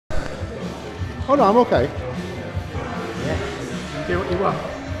Oh no, I'm okay. Yeah. Do what you want.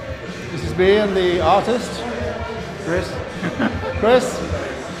 This is me and the artist, Chris. Chris,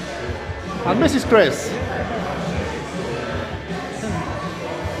 and Mrs. Chris.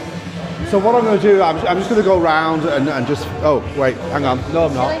 So what I'm going to do, I'm just going to go round and just. Oh wait, hang on. No,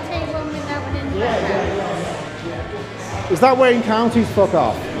 I'm Shall I not. take one without an in? Is that Wayne County's fuck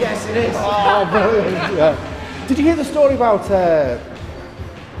off? Yes, it is. Oh, brilliant. Yeah. Did you hear the story about?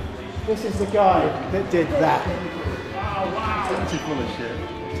 This is the guy that did that. Too full of shit.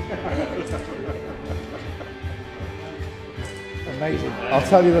 Amazing. I'll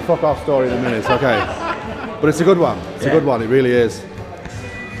tell you the fuck off story in a minute, okay? But it's a good one. It's a good one. It really is.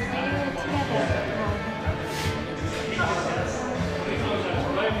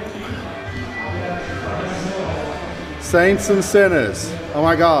 Saints and sinners. Oh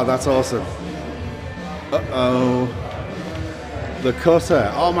my God, that's awesome. Uh-oh. The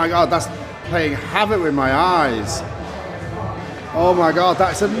cutter. Oh my God, that's playing havoc with my eyes. Oh my God,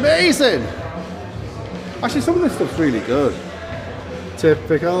 that's amazing. Actually, some of this stuff's really good.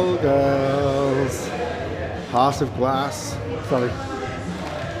 Typical girls. Heart of glass. Sorry.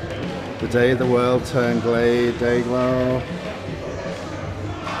 The day the world turned day glow.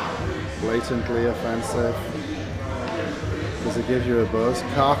 Blatantly offensive. Does it give you a buzz?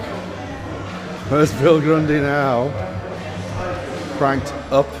 Cock. Where's Bill Grundy now? Cranked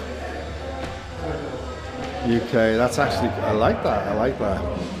up. UK. That's actually. I like that. I like that.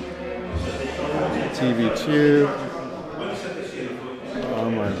 TV2. Oh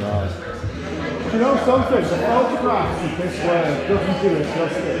my God. You know something? The photographs of this word doesn't do it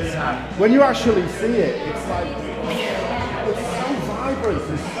justice. When you actually see it, it's like. It's so vibrant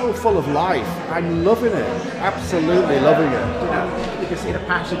and so full of life. I'm loving it. Absolutely loving it. You can see the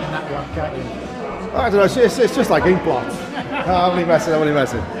passion in that one, can't you? I don't know, it's just like ink blots. I'm only messing.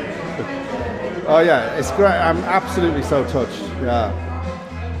 Oh yeah, it's great. I'm absolutely so touched. Yeah.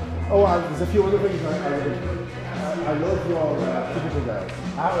 Oh, there's a few other things I love your typical guys.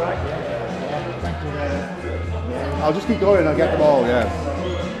 All right, yeah. Thank you. I'll just keep going, I'll get them all, yeah.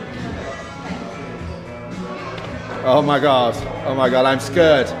 Oh my God, I'm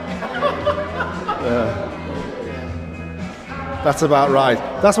scared. Yeah. That's about right.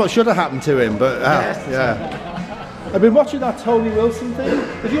 That's what should have happened to him, but Yes. yeah. I've been watching that Tony Wilson thing.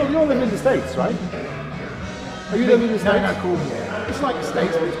 Because you all live in the States, right? Are you living in the States? No, Cornwall. It's like the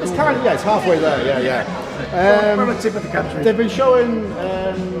States, but It's kind of, yeah, it's halfway there, yeah. from the tip of the country. They've been showing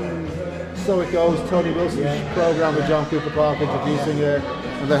So It Goes, Tony Wilson's programme with John Cooper Clarke introducing it,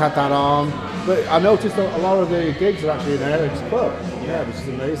 and they had that on. But I noticed that a lot of the gigs are actually in Eric's pub. Yeah, which is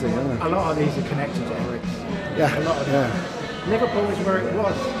amazing, isn't it? A lot of these are connected to Eric's. Yeah, A lot of yeah. Liverpool is where it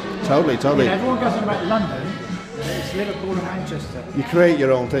was. Totally. You know, everyone goes on about London, but it's Liverpool and Manchester. You create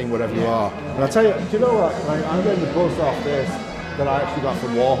your own thing, whatever you are. And I tell you, do you know what? Like, I'm getting the buzz off this that I actually got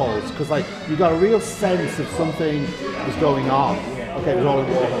from Warhol's, because like you got a real sense of something was going on. Okay, it was all in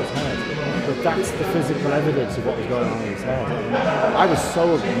Warhol's head, but that's the physical evidence of what was going on in his head. I was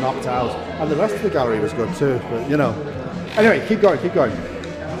so knocked out, and the rest of the gallery was good too. But you know, anyway, keep going.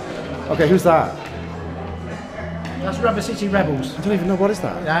 Okay, who's that? That's Rubber City Rebels. I don't even know what is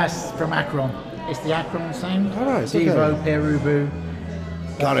that. That's from Akron. It's the Akron sound. All right, okay. Devo, Perubu.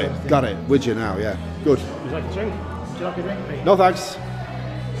 Got it. With you now, yeah. Good. Would you like a drink? Would you like a drink, Pete? No thanks.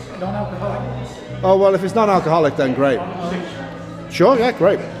 Non-alcoholic? Oh well, if it's non-alcoholic, then great. Sure, yeah,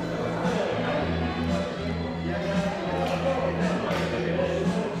 great.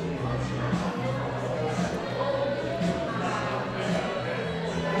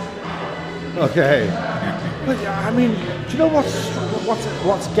 Okay. But I mean, do you know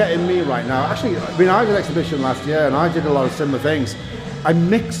what's getting me right now? Actually, I mean, I did an exhibition last year, and I did a lot of similar things. I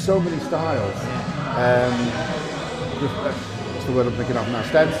mix so many styles. What's the word I'm thinking of now?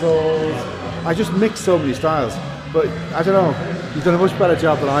 Stencils. I just mix so many styles. But I don't know. You've done a much better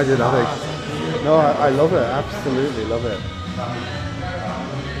job than I did, I think. No, I love it. Absolutely love it.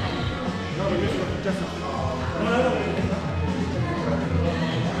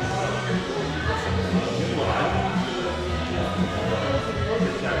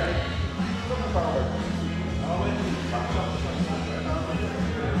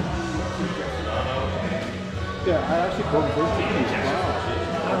 Yeah, I actually bumped into these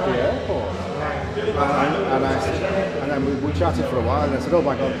at the airport. And then we chatted for a while, and I said, oh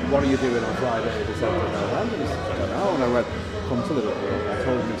my God, what are you doing on Friday? He said, and he said, I don't know. And I went, come to Liverpool. I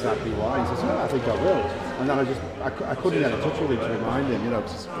told him exactly why. He says, yeah, I think I will. And then I couldn't get in touch with him to remind him, you know,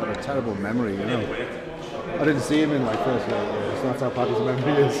 because he's got a terrible memory, you know. I didn't see him in like 38 years, so that's how bad his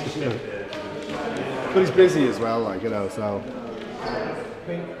memory is. You know. But he's busy as well, like, you know, so.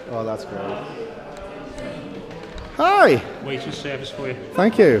 Oh, that's great. Hi. Waiting service for you.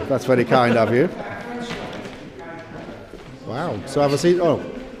 Thank you. That's very kind of you. Wow. So have a seat. Oh,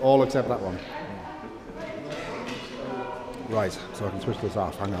 all except that one. Right. So I can switch this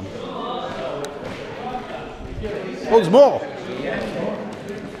off. Hang on. Oh, there's more.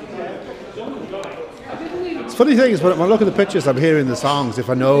 It's funny thing is when I look at the pictures, I'm hearing the songs. If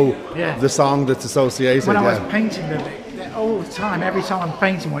I know the song that's associated. When I was painting them, all the time, every time I'm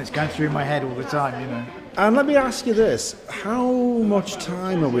painting one, it's going through my head all the time, you know. And let me ask you this: how much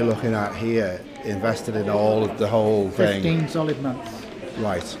time are we looking at here, invested in the whole thing? 15 solid months.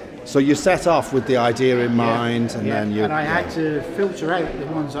 Right. So you set off with the idea in mind, and then you. And I had to filter out the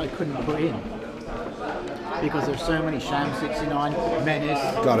ones I couldn't put in because there's so many Sham 69, Menace,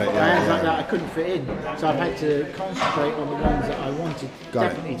 Got it, bands like that I couldn't fit in. So I've had to concentrate on the ones that I wanted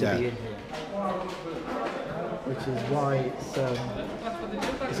definitely to be in here. Which is why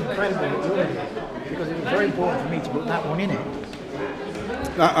it's incredible that you're here, because it was very important for me to put that one in it.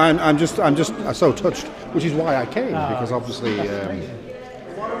 I'm just so touched, which is why I came, because obviously.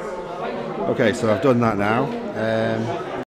 Okay, so I've done that now.